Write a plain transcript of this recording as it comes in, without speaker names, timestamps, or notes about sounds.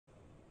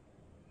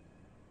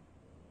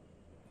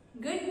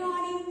Good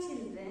morning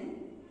children.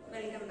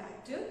 Welcome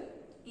back to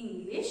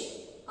English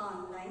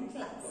online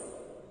class.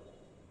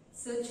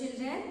 So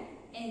children,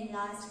 in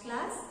last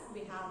class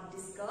we have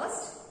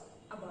discussed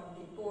about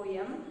the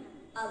poem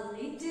A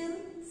Little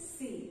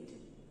Seed.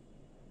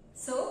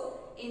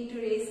 So in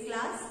today's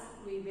class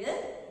we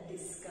will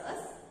discuss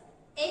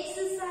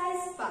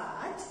exercise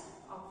part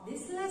of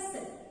this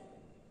lesson.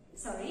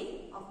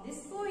 Of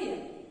this poem.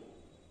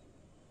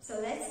 So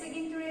let's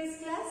begin today's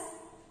class.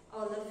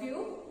 All of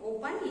you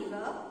open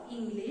your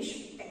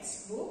English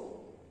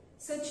textbook.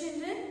 So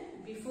children,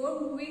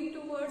 before moving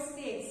towards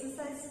the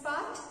exercise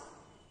part,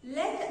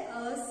 let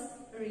us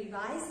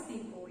revise the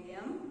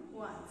poem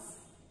once.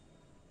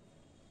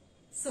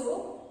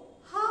 So,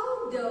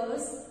 how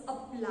does a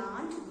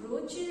plant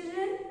grow,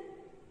 children?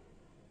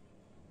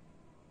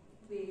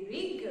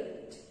 Very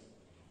good.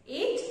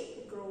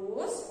 It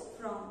grows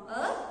from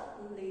a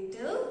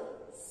little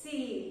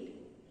seed.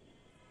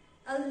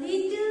 A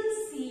little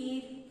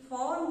seed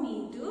for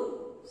me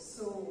to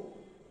sow.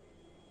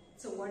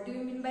 So what do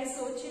you mean by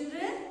sow,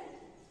 children?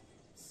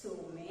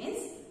 Sow means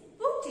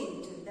put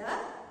into the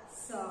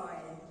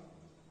soil.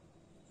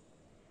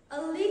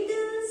 A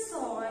little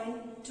soil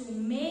to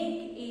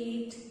make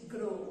it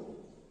grow.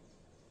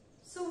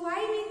 So why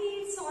we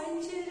need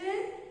soil,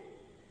 children?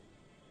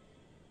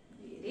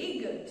 Very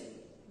good.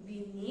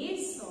 We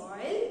need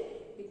soil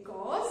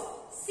because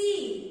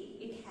seed,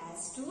 it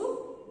has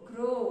to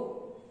grow.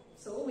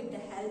 So with the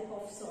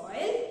help of soil,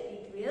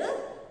 it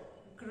will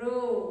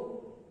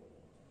grow.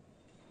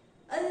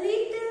 A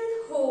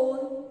little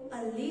hole,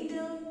 a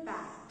little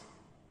pad.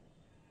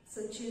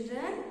 So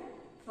children,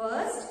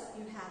 first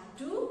you have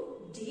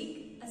to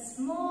dig a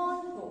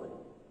small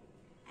hole.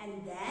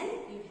 And then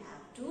you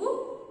have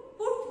to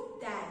put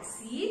that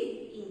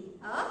seed in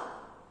a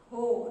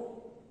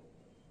hole.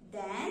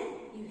 Then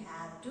you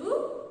have to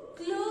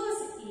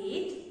close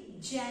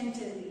it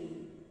gently.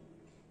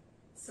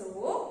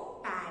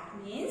 So, pat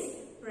means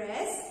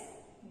press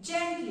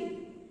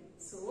gently.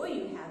 So,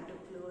 you have to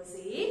close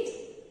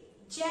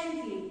it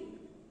gently.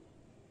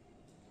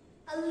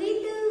 A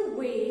little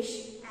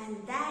wish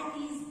and that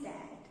is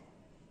that.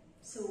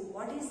 So,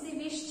 what is the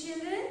wish,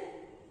 children?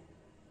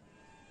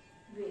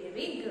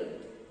 Very good.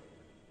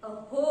 A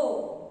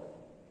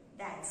hope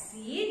that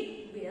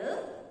seed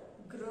will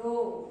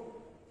grow.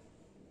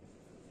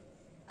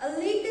 A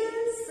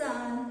little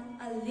sun,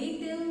 a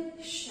little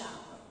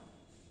shower.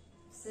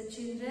 So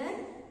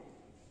children,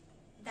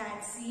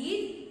 that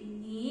seed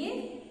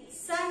needs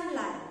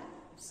sunlight.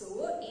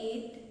 So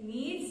it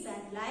needs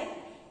sunlight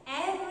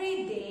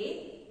every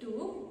day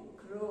to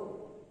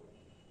grow.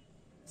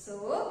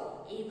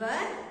 So even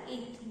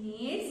it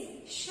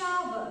needs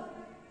shower.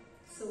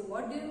 So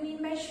what do you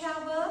mean by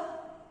shower?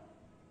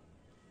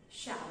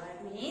 Shower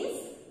means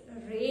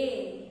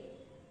rain.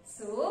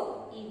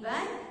 So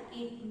even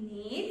it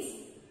needs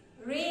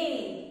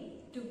rain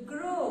to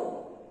grow.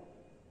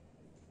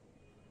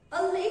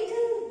 A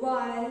little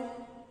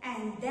while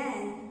and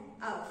then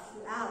a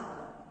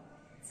flower.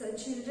 So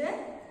children,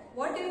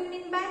 what do you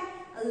mean by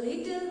a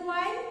little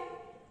while?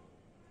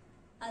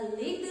 A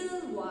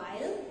little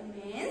while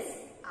means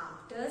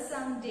after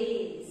some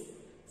days.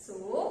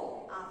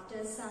 So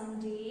after some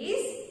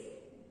days,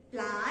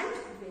 plant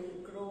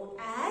will grow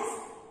as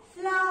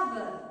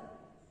flower.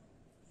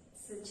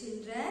 So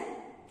children,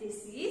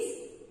 this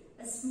is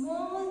a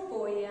small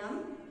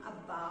poem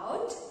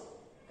about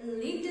a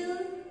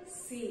little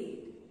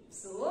seed.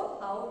 So,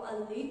 how a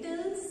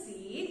little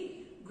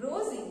seed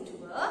grows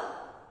into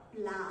a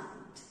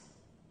plant.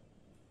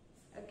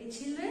 Okay,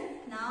 children.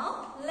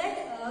 Now, let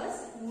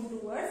us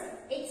move towards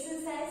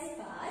exercise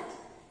part.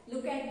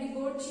 Look at the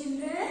board,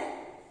 children.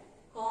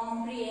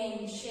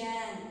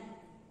 Comprehension.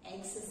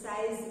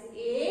 Exercise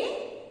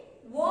A.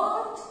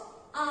 What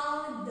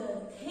are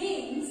the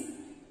things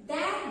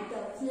that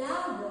the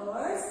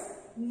flowers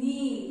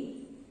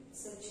need?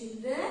 So,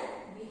 children,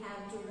 we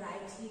have to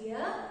write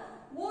here.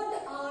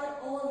 What are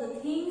all the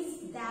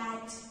things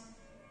that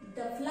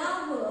the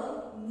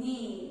flower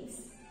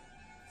needs?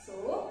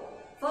 So,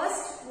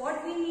 first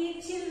what we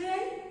need, children?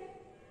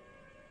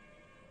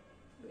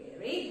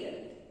 Very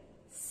good.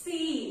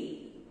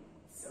 Seed.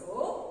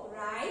 So,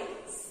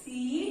 write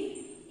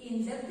seed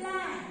in the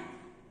blank.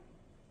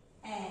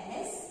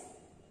 S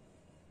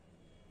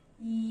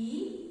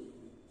E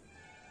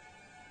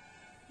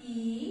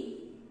E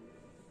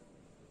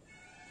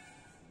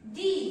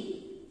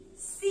D.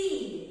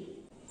 Seed.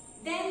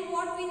 Then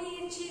what we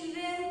need,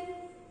 children?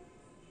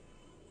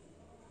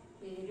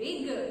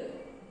 Very good.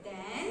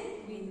 Then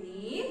we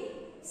need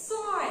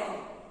soil.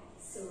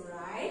 So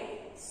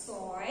write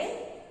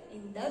soil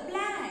in the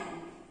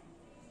blank.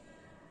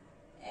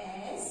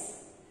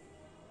 S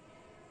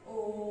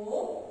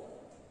O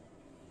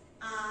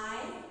I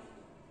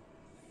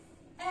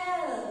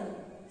L.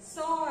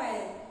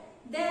 Soil.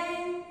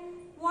 Then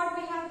what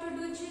we have to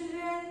do,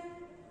 children?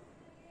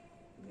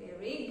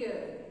 Very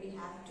good. We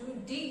have to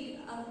dig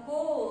a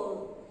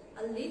hole,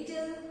 a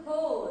little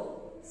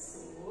hole.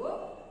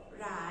 So,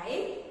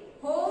 write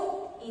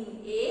hole in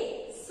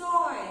a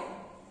soil.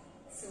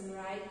 So,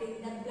 write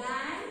in the blank.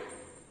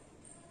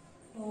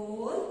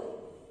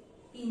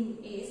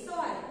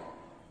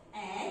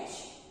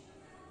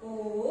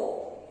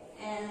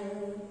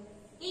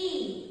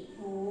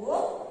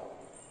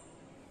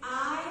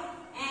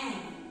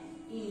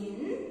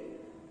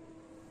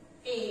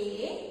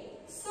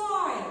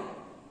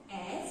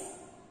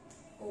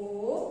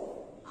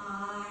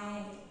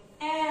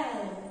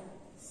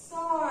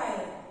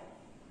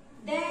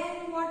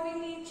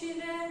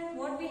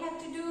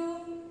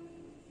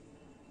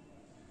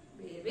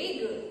 Very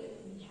good.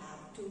 We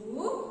have to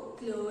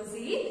close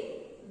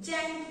it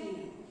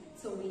gently.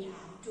 So we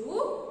have to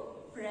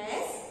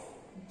press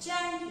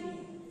gently.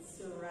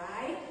 So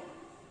write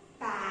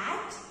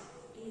pat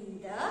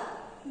in the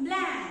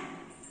blank.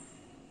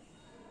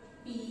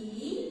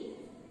 P-A-T.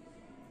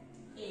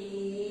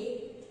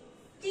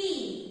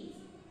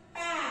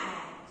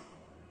 Pat.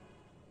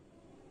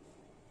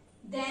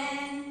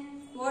 Then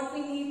what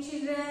we need,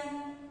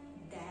 children?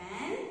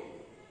 Then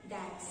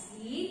that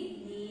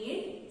seed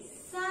needs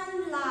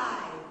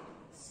sunlight.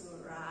 So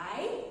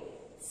write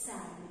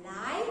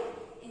sunlight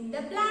in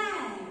the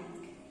blank.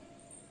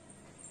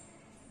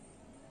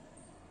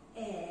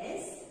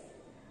 S-U-N.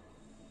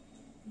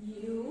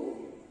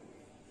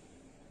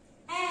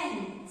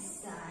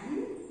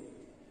 Sun.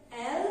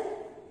 L-I-G-H-T.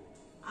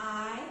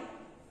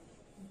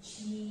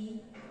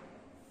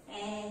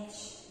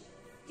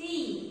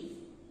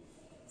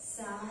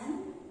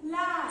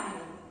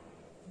 Sunlight.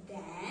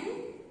 Then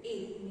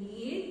it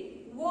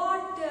needs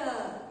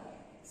water.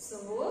 So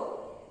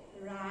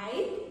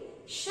write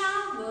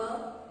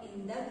shower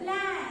in the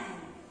blank.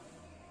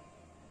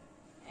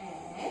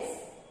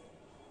 S-H-O-W-E-R.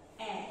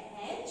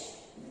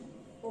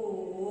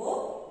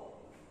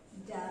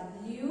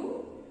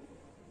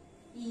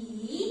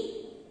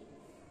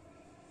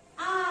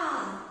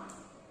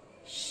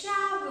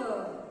 Shower.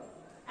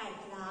 At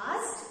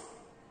last,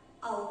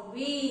 a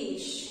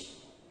wish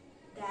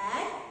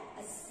that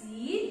a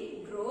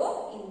seed grow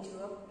into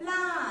a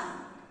plant.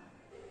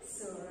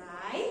 So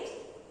write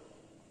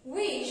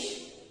wish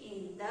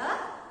in the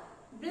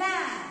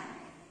blank.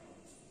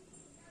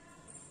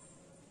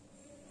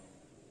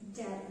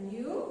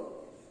 W-I-S-H.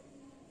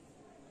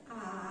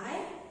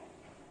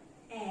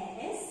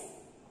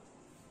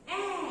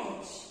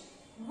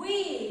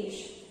 Wish.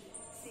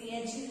 See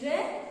here,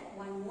 children.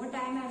 One more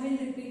time I will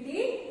repeat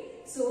it.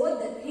 So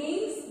the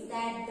things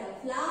that the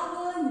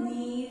flower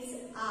needs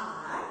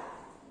are: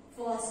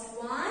 first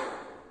one,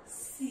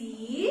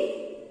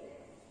 seed.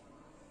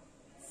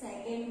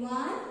 Second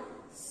one,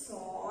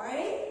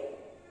 soil.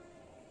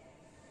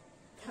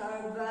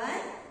 Third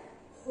one,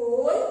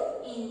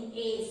 hole in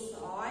a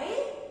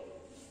soil.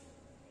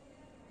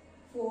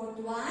 Fourth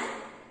one,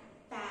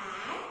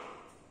 pat.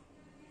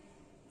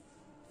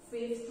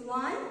 Fifth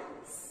one,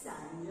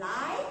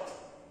 sunlight.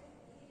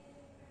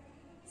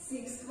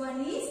 Sixth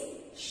one is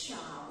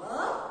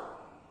shower.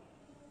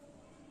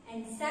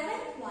 And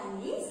seventh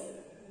one is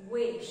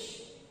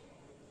wish.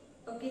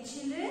 Okay,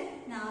 children,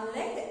 now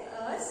let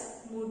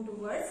us move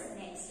towards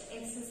next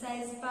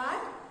exercise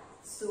part.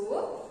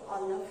 So,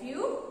 all of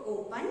you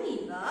open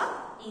your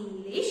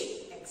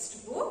English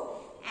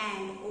textbook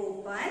and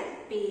open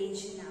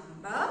page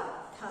number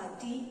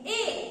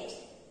 38.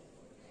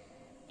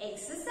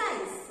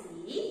 Exercise C.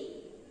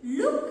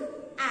 Look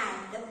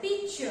at the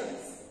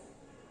pictures.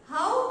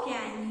 How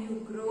can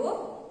you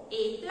grow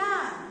a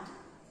plant?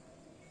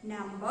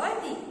 Number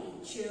the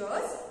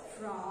pictures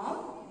from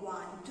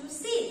 1 to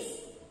 6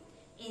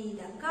 in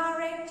the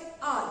correct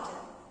order.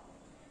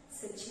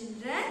 So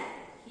children,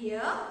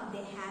 here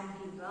they have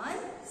given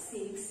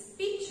 6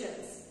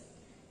 pictures.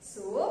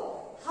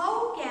 So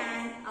how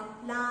can a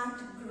plant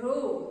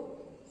grow?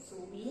 So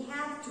we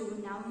have to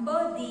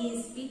number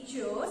these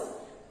pictures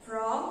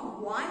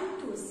from 1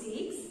 to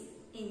 6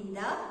 in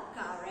the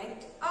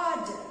correct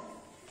order.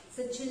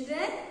 So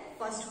children,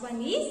 first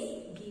one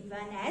is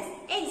given as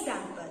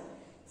example.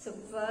 So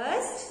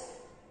first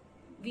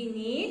we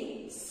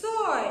need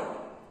soil,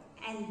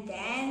 and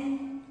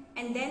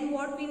then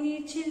what we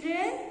need,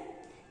 children?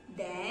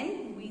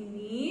 Then we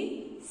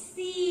need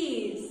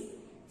seeds.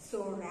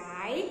 So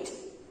write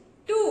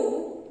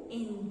 2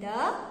 in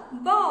the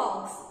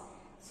box.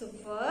 So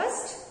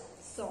first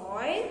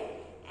soil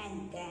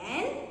and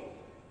then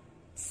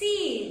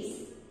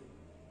seeds.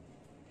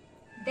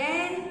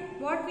 Then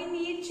what we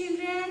need,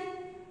 children?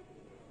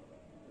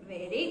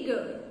 Very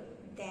good.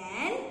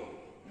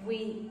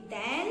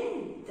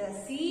 Then the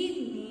seed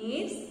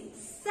needs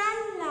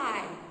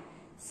sunlight.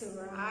 So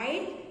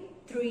write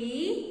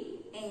 3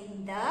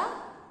 in the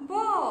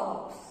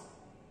box.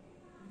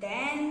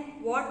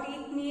 Then what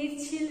it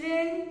needs,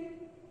 children?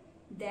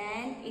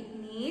 Then it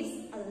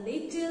needs a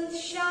little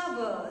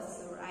shower.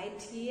 So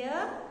write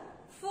here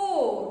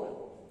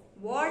 4.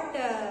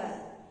 Water.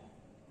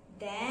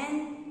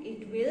 Then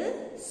it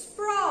will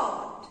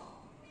sprout.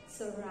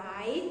 So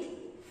write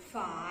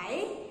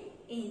 5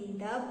 in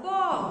the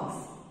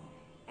box.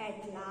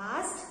 At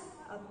last,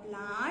 a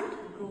plant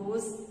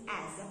grows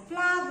as a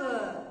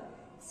flower.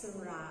 So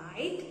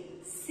write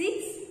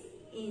 6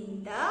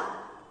 in the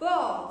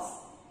box.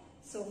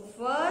 So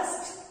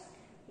first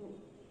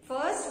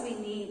we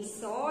need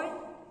soil,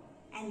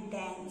 and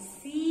then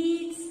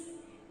seeds,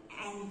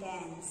 and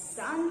then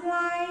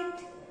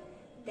sunlight,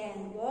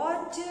 then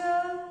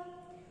water,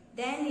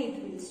 then it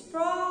will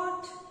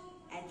sprout.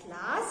 At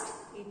last,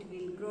 it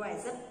will grow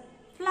as a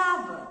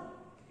flower.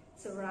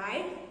 So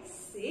write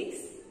 6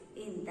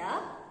 in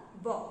the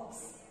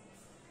box.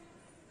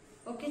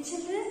 Okay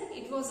children,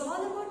 it was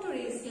all about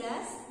today's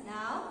class.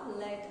 Now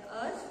let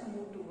us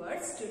move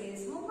towards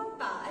today's homework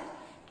part.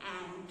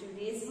 And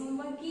today's homework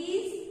homework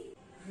is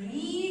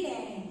read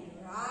and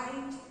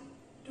write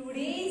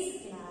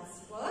today's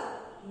class for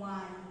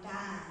one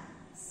time.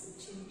 So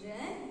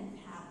children, you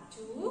have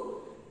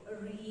to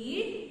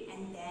read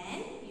and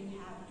then you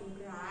have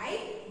to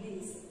write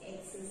this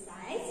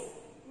exercise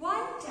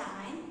one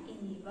time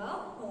in your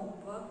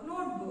homework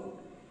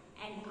notebook,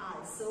 and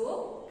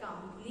also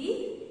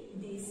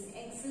complete this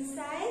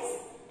exercise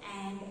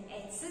and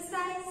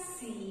exercise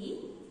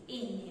C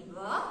in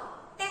your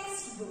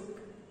textbook.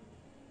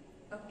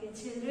 Okay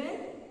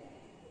children.